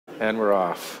And we're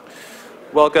off.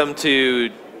 Welcome to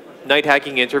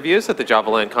NightHacking interviews at the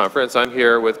JavaLand conference. I'm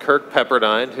here with Kirk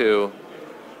Pepperdine, who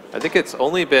I think it's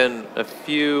only been a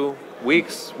few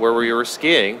weeks where we were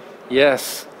skiing.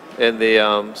 Yes. In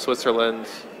the Switzerland,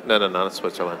 no, not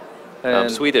Switzerland,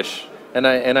 Swedish. And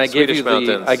I gave you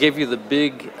mountains. I gave you the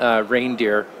big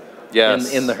reindeer.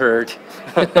 Yes. In the herd.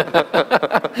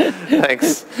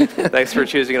 Thanks for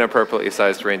choosing an appropriately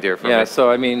sized reindeer for me. Yeah,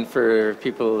 so I mean, for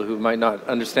people who might not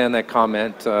understand that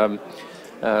comment,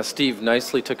 Steve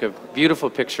nicely took a beautiful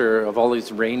picture of all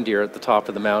these reindeer at the top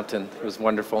of the mountain. It was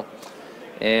wonderful.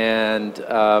 And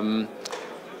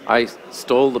I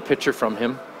stole the picture from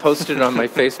him, posted it on my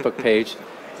Facebook page,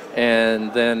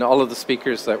 and then all of the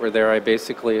speakers that were there, I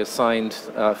basically assigned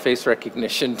face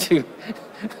recognition to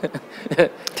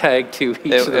tag to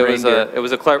each of the reindeer. It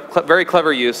was a very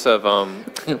clever use of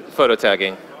photo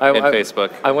tagging in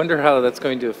Facebook. I wonder how that's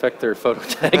going to affect their photo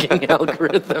tagging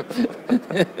algorithm.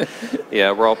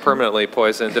 Yeah, we're all permanently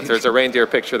poisoned. If there's a reindeer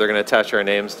picture, they're going to attach our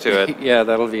names to it. Yeah,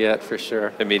 that'll be it for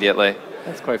sure. Immediately.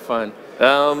 That's quite fun.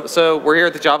 So we're here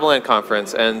at the JavaLand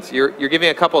conference, and you're giving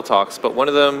a couple talks, but one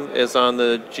of them is on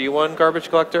the G1 garbage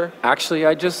collector? Actually,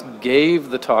 I just gave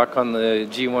the talk on the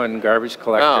G1 garbage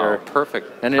collector. Oh, perfect.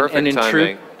 And perfect in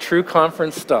timing. true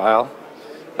conference style,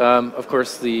 of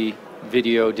course, the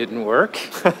video didn't work.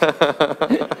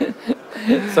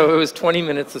 So it was 20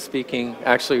 minutes of speaking,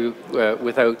 actually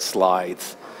without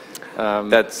slides.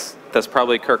 That's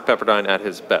probably Kirk Pepperdine at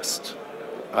his best.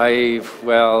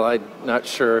 Well, I'm not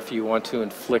sure if you want to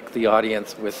inflict the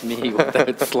audience with me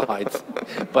without slides,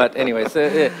 but anyways,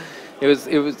 it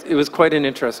was quite an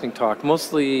interesting talk.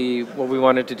 Mostly, what we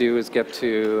wanted to do is get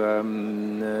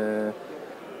to.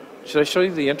 Should I show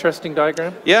you the interesting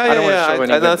diagram?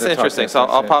 Yeah. That's interesting. So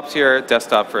I'll pop to your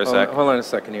desktop for a sec. Hold on a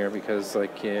second here, because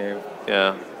like.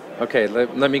 Yeah. Okay,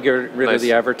 let me get rid of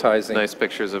the advertising. Nice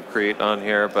pictures of Crete on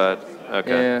here, but. Okay.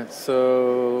 Yeah,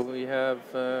 so we have,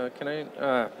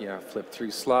 flip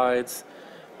through slides,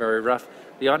 very rough.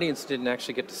 The audience didn't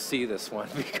actually get to see this one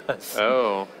because...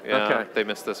 Oh, yeah, okay. They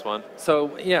missed this one.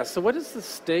 So, yeah, so what is the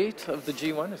state of the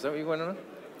G1? Is that what you want to know?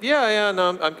 Yeah,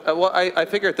 no, I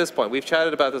figure at this point, we've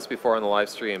chatted about this before on the live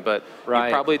stream, but right.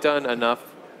 You've probably done enough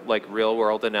like real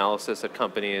world analysis at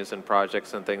companies and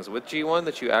projects and things with G1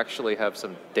 that you actually have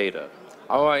some data.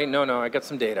 Oh, I got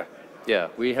some data. Yeah.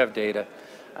 We have data.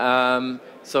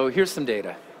 So here's some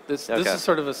data. This is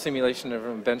sort of a simulation of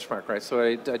a benchmark, right? So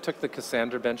I took the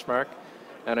Cassandra benchmark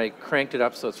and I cranked it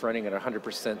up so it's running at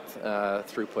 100%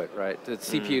 throughput, right? The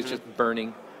CPU is just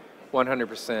burning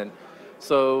 100%.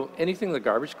 So anything the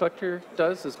garbage collector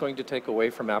does is going to take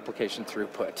away from application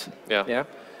throughput. Yeah. Yeah.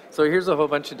 So here's a whole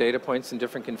bunch of data points in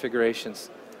different configurations.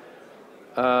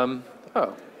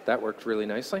 Oh, that worked really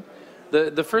nicely.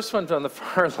 The first one on the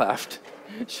far left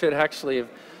should actually have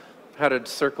had a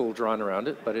circle drawn around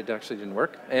it, but it actually didn't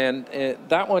work. And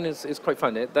that one is quite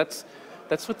fun. That's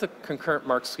with the concurrent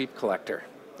mark sweep collector.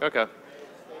 Okay.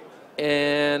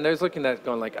 And I was looking at it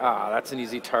going like, that's an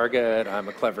easy target. I'm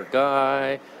a clever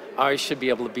guy. I should be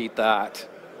able to beat that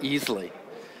easily.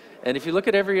 And if you look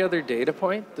at every other data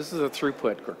point, this is a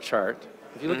throughput chart.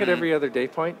 If you look at every other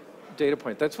data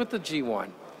point, that's with the G1.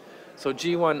 So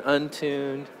G1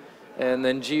 untuned, and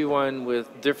then G1 with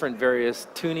different various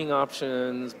tuning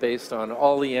options based on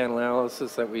all the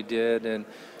analysis that we did. And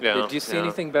do you see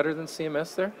anything better than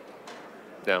CMS there?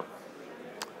 No.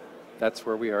 That's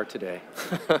where we are today.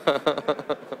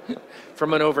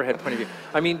 From an overhead point of view.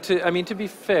 I mean, to be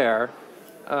fair,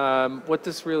 what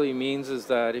this really means is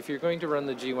that if you're going to run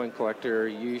the G1 collector,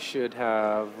 you should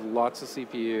have lots of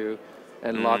CPU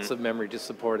and lots of memory to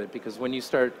support it, because when you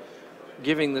start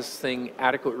giving this thing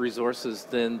adequate resources,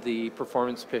 then the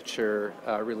performance picture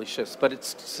really shifts. But it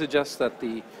suggests that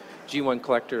the G1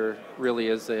 collector really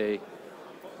is a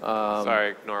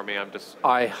sorry, ignore me. I'm just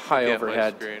high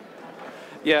overhead.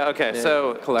 Yeah. Okay.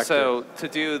 So collector. So to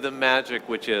do the magic,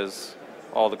 which is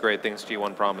all the great things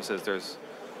G1 promises, there's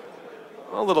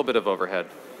a little bit of overhead.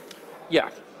 Yeah.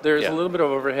 There's a little bit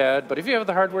of overhead, but if you have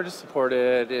the hardware to support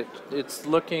it, it's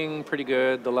looking pretty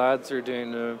good. The lads are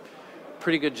doing a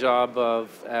pretty good job of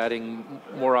adding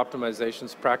more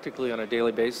optimizations practically on a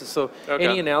daily basis. So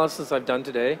any analysis I've done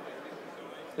today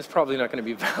is probably not going to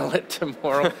be valid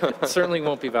tomorrow. It certainly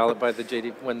won't be valid by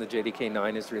when the JDK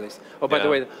 9 is released. Oh, by the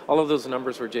way, all of those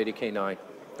numbers were JDK 9.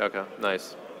 Okay,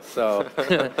 nice. So,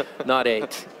 not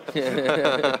 8.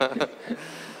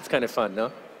 It's kind of fun,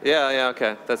 no? Yeah,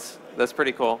 okay. That's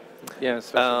pretty cool. Yeah.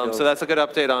 So that's a good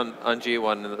update on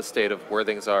G1 and the state of where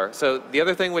things are. So the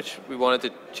other thing which we wanted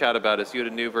to chat about is you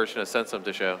had a new version of Censum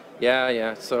to show.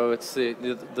 Yeah. So it's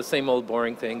the same old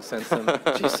boring thing, Censum,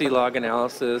 GC log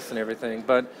analysis and everything.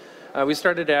 But we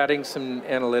started adding some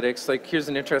analytics. Like here's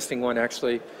an interesting one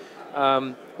actually.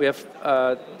 We have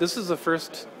this is the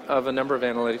first of a number of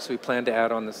analytics we plan to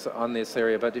add on this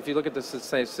area. But if you look at this,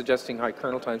 it's suggesting high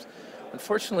kernel times.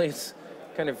 Unfortunately, it's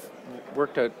kind of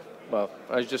worked out. Well,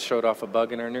 I just showed off a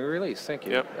bug in our new release. Thank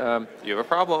you. Yep. You have a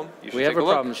problem. You should we take have a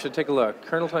look. problem. Should take a look.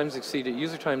 Kernel times exceeded.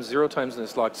 User times 0 times in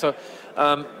this log. So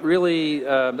really,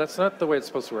 that's not the way it's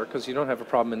supposed to work because you don't have a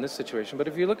problem in this situation. But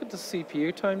if you look at the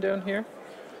CPU time down here,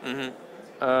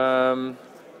 and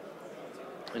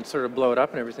sort of blow it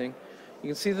up and everything, you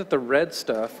can see that the red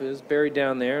stuff is buried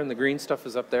down there and the green stuff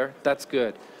is up there. That's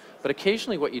good. But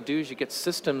occasionally what you do is you get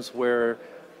systems where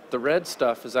the red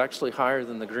stuff is actually higher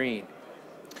than the green.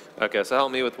 Okay, so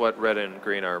help me with what red and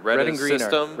green are. Red and is green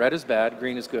system. Red is bad,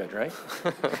 green is good, right?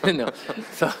 No.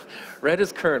 So red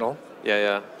is kernel.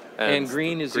 Yeah. And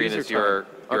green is user time. your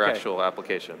Okay. actual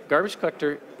application. Garbage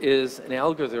collector is an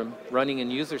algorithm running in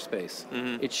user space.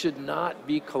 It should not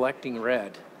be collecting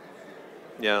red.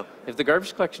 Yeah. If the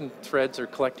garbage collection threads are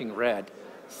collecting red,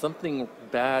 something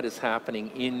bad is happening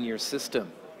in your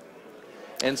system.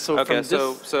 And so Okay, from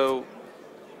this, so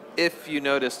if you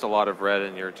noticed a lot of red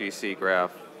in your GC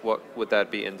graph, what would that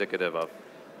be indicative of?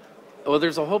 well,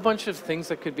 there's a whole bunch of things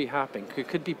that could be happening. It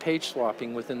could be page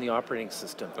swapping within the operating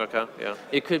system. Okay, yeah.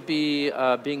 It could be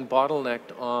being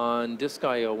bottlenecked on disk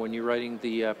I/O when you're writing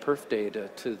the perf data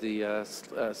to the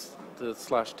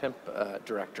 /temp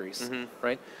directories,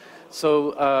 right?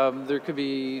 So there could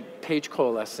be page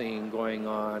coalescing going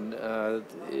on.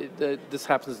 This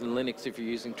happens in Linux if you're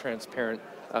using transparent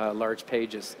large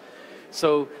pages.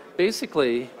 So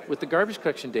basically, with the garbage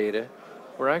collection data,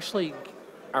 we're actually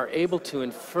are able to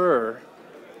infer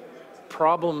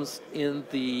problems in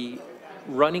the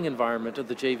running environment of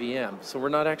the JVM. So we're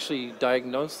not actually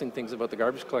diagnosing things about the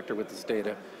garbage collector with this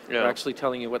data. Yeah. We're actually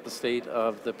telling you what the state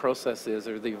of the process is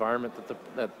or the environment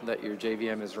that your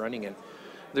JVM is running in.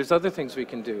 There's other things we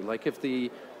can do, like if the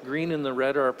green and the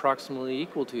red are approximately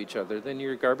equal to each other, then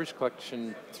your garbage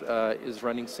collection is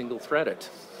running single-threaded.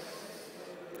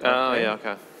 Oh, yeah,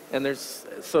 okay. And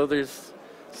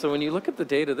so when you look at the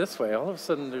data this way, all of a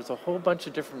sudden there's a whole bunch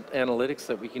of different analytics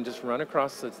that we can just run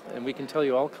across, and we can tell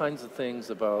you all kinds of things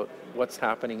about what's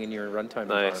happening in your runtime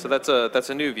environment. Nice. So that's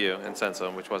a new view in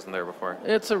Censum, which wasn't there before.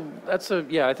 I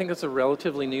think it's a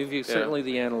relatively new view. Certainly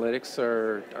the analytics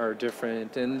are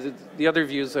different, and the other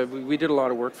views we did a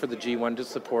lot of work for the G1 to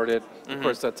support it. Of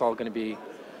course, that's all going to be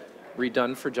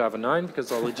redone for Java 9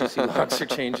 because all the GC logs are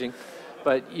changing.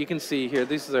 But you can see here,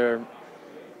 these are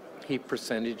heap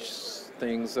percentage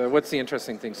things. What's the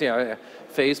interesting things? Yeah,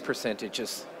 phase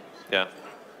percentages. Yeah.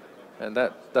 And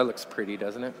that looks pretty,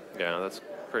 doesn't it? Yeah, that's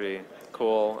pretty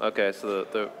cool. Okay, so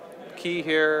the key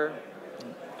here,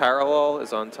 parallel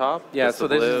is on top. Yeah, That's so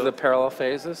the this blue. is the parallel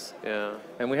phases. Yeah.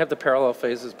 And we have the parallel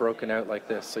phases broken out like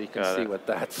this, so you can Got see it. what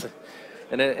that's.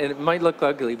 And it might look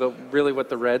ugly, but really what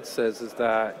the red says is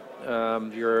that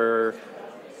your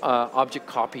object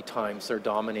copy times are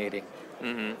dominating.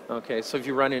 Okay, so if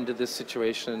you run into this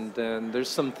situation, then there's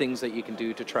some things that you can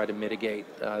do to try to mitigate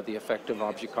the effect of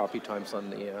object copy times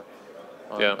on the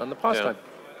pause time.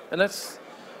 And that's,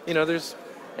 there's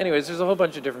a whole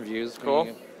bunch of different views.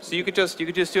 Cool. So you could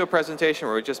just do a presentation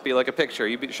where it would just be like a picture.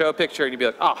 You show a picture and you'd be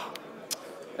like,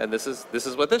 and this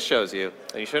is what this shows you.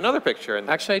 And you show another picture.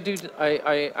 And actually,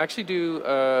 I actually do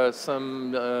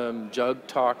some jug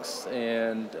talks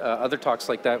and other talks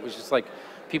like that, which is like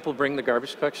people bring the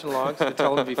garbage collection logs to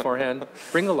tell them beforehand,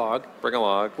 bring a log. Bring a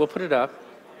log. We'll put it up,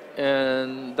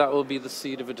 and that will be the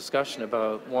seed of a discussion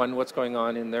about, one, what's going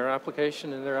on in their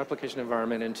application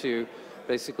environment, and two,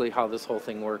 basically how this whole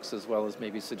thing works, as well as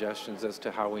maybe suggestions as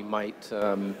to how we might,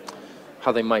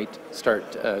 how they might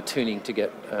start tuning to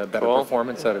get better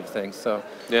performance out of things. So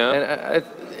yeah, and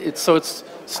it's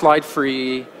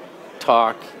slide-free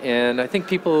talk, and I think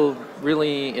people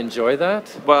really enjoy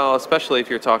that. Well, especially if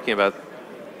you're talking about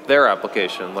their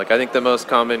application. Like, I think the most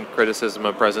common criticism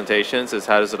of presentations is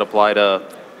how does it apply to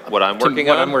what I'm working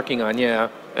on? What I'm working on, yeah.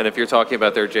 And if you're talking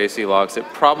about their JC logs, it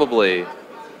probably,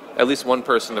 at least one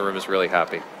person in the room is really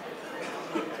happy.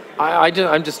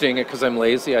 I'm just doing it because I'm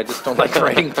lazy. I just don't like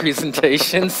writing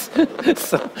presentations.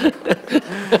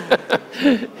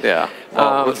 Yeah,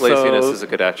 well, laziness is a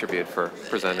good attribute for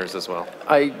presenters as well.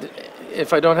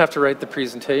 If I don't have to write the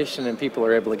presentation and people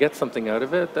are able to get something out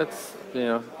of it, that's,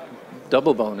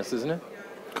 double bonus, isn't it?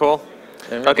 Cool.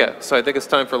 Okay, so I think it's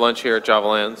time for lunch here at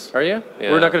Javalands. Are you?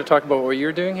 Yeah. We're not going to talk about what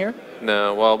you're doing here?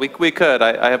 No, well, we could.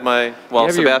 I have my, well,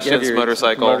 Sebastian's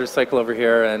motorcycle over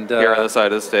here. And, here on the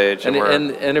side of the stage. And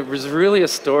it was really a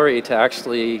story to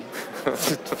actually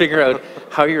figure out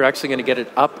how you're actually going to get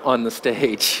it up on the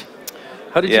stage.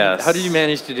 How did you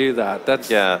manage to do that?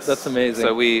 That's amazing.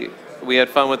 So we had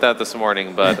fun with that this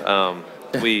morning, but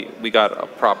we got a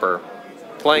proper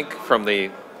plank from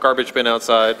the garbage bin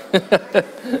outside,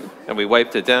 and we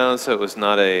wiped it down so it was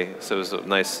a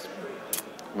nice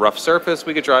rough surface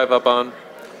we could drive up on.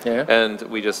 Yeah. And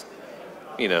we just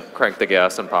cranked the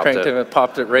gas and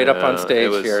popped it right up on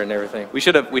stage here and everything. We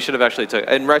should have actually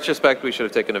in retrospect, we should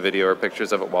have taken a video or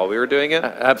pictures of it while we were doing it.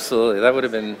 Absolutely, that would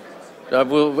have been.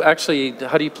 Well, actually,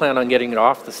 how do you plan on getting it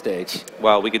off the stage?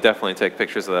 Well, we could definitely take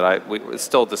pictures of that. It's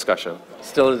still a discussion.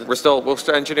 We're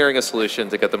still engineering a solution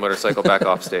to get the motorcycle back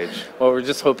off stage. Well, we're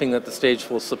just hoping that the stage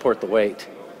will support the weight.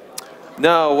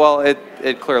 No, well,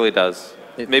 it clearly does.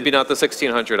 Maybe not the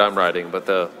 1600 I'm riding, but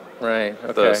the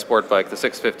sport bike, the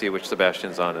 650, which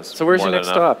Sebastian's on, is. So where's your next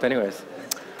stop, anyways?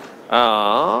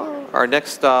 Our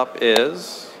next stop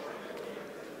is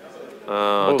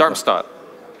Darmstadt.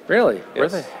 Really? Yes. Where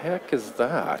the heck is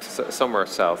that? Somewhere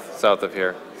south of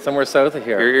here. Somewhere south of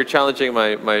here. You're challenging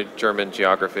my German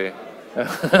geography.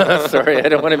 Sorry, I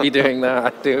don't want to be doing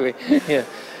that, do we? Yeah.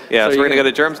 Yeah, so we're going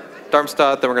to go to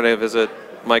Darmstadt, then we're going to visit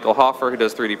Michael Hofer, who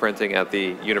does 3D printing at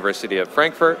the University of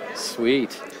Frankfurt.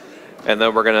 Sweet. And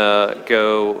then we're going to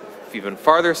go even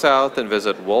farther south and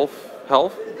visit Wolf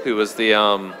Helf, who was the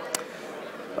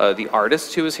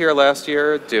artist who was here last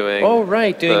year doing all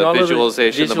the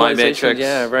visualization, the mind matrix.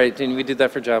 Yeah, right. And we did that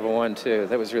for Java 1 too.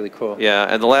 That was really cool. Yeah,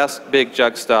 and the last big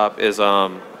jug stop is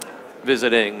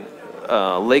visiting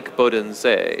Lake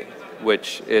Bodensee,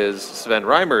 which is Sven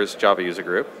Reimer's Java user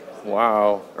group.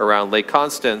 Wow. Around Lake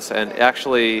Constance, and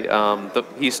actually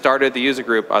he started the user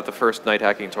group at the first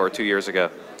NightHacking tour 2 years ago.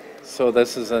 So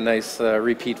this is a nice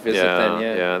repeat visit then,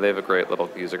 yeah. Yeah, they have a great little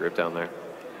user group down there.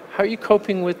 How are you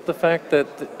coping with the fact that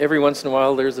every once in a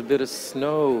while there's a bit of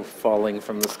snow falling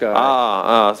from the sky?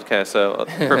 Okay. So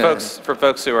for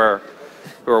folks who are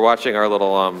watching our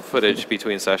little footage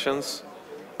between sessions,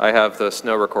 I have the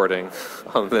snow recording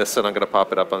on this, and I'm going to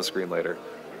pop it up on screen later.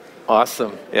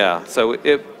 Awesome. Yeah. So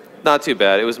not too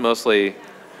bad. It was mostly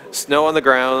snow on the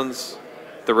grounds.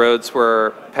 The roads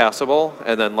were passable,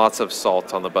 and then lots of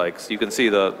salt on the bikes. You can see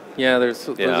there's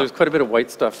quite a bit of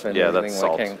white stuff and everything. That's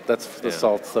salt. That's the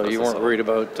salt, so you weren't worried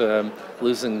about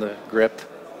losing the grip.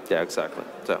 Yeah, exactly.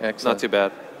 So not too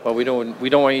bad. Well, we don't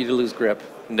want you to lose grip.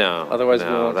 No. Otherwise,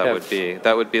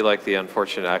 that would be like the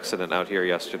unfortunate accident out here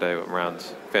yesterday around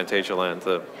Fantasialand.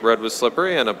 The road was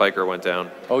slippery and a biker went down.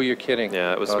 Oh, you're kidding.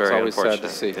 Yeah, it was very unfortunate. Sad to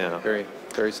see. Yeah. Very,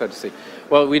 very sad to see.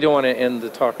 Well, we don't want to end the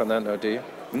talk on that note, do you?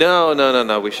 No.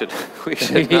 We should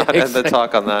not end the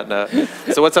talk on that note.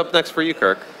 So what's up next for you,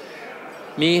 Kirk?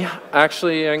 Me,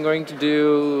 actually, I'm going to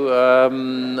do a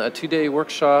 2-day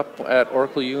workshop at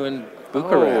Oracle U in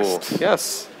Bucharest. Oh,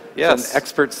 yes. It's an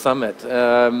expert summit.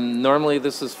 Normally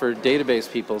this is for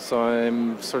database people, so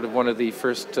I'm sort of one of the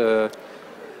first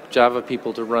Java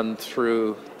people to run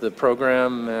through the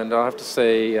program, and I'll have to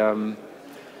say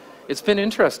it's been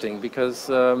interesting because,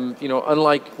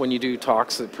 unlike when you do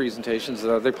talks at presentations at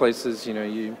other places,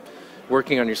 you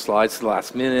working on your slides to the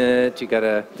last minute, you got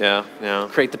to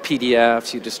create the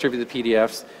PDFs, you distribute the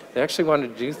PDFs. They actually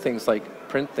wanted to do things like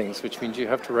print things, which means you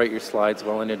have to write your slides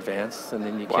well in advance, and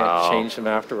then you can't change them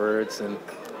afterwards. And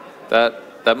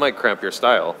that might cramp your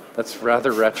style. That's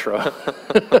rather retro.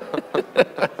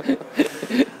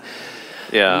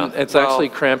 Yeah, it's actually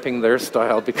cramping their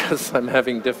style because I'm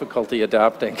having difficulty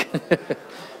adapting.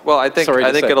 Well, I think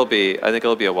it'll be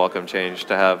a welcome change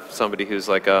to have somebody who's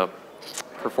like a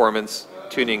performance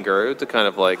tuning guru to kind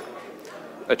of like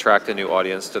attract a new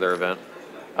audience to their event.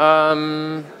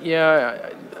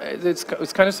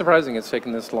 It's kind of surprising it's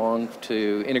taken this long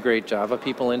to integrate Java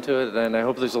people into it, and I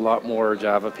hope there's a lot more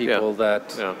Java people that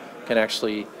can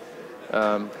actually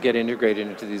get integrated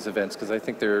into these events, because I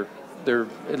think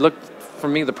for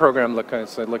me, the program looked kind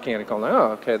of looking at it going,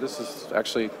 oh, okay, this is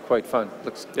actually quite fun.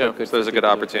 Looks quite good. So there's a good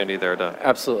opportunity there to.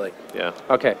 Absolutely. Yeah.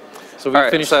 Okay. So we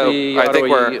finished the. I think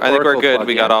we're good. Plug,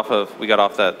 we got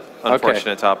off that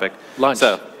unfortunate topic. Lunch.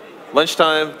 So,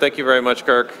 lunchtime. Thank you very much,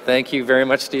 Kirk. Thank you very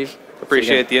much, Steve.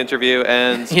 Appreciate the interview,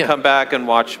 and come back and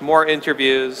watch more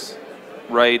interviews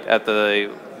right at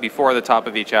before the top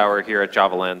of each hour here at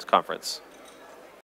Javaland Conference.